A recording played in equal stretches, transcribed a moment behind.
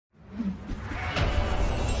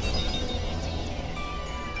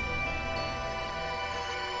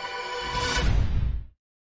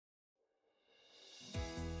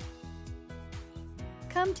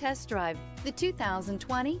Come test drive the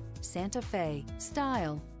 2020 Santa Fe.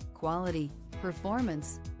 Style, quality,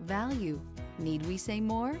 performance, value. Need we say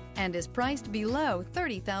more? And is priced below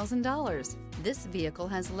 $30,000. This vehicle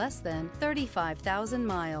has less than 35,000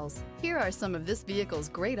 miles. Here are some of this vehicle's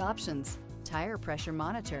great options: tire pressure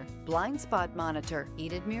monitor, blind spot monitor,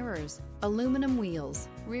 heated mirrors, aluminum wheels,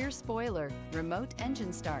 rear spoiler, remote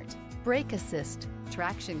engine start, brake assist,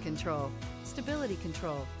 traction control, stability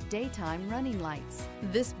control, daytime running lights.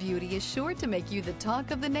 This beauty is sure to make you the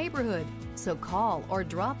talk of the neighborhood. So call or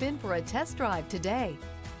drop in for a test drive today.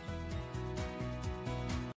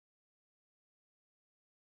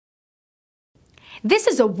 This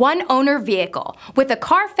is a one-owner vehicle with a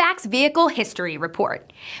Carfax Vehicle History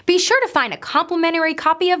Report. Be sure to find a complimentary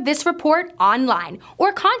copy of this report online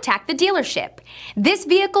or contact the dealership. This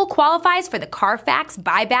vehicle qualifies for the Carfax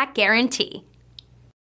Buyback Guarantee.